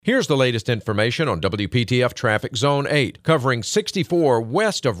Here's the latest information on WPTF Traffic Zone 8, covering 64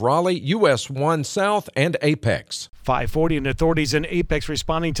 west of Raleigh, US 1 south, and Apex. 540 and authorities in Apex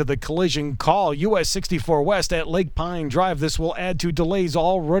responding to the collision call. US 64 west at Lake Pine Drive. This will add to delays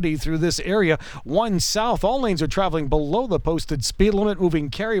already through this area. 1 south, all lanes are traveling below the posted speed limit, moving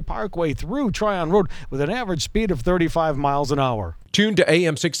Cary Parkway through Tryon Road with an average speed of 35 miles an hour. Tune to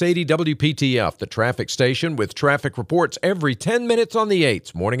AM 680 WPTF, the traffic station, with traffic reports every 10 minutes on the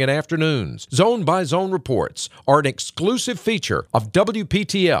 8s, morning and afternoons. Zone-by-zone reports are an exclusive feature of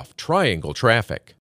WPTF Triangle Traffic.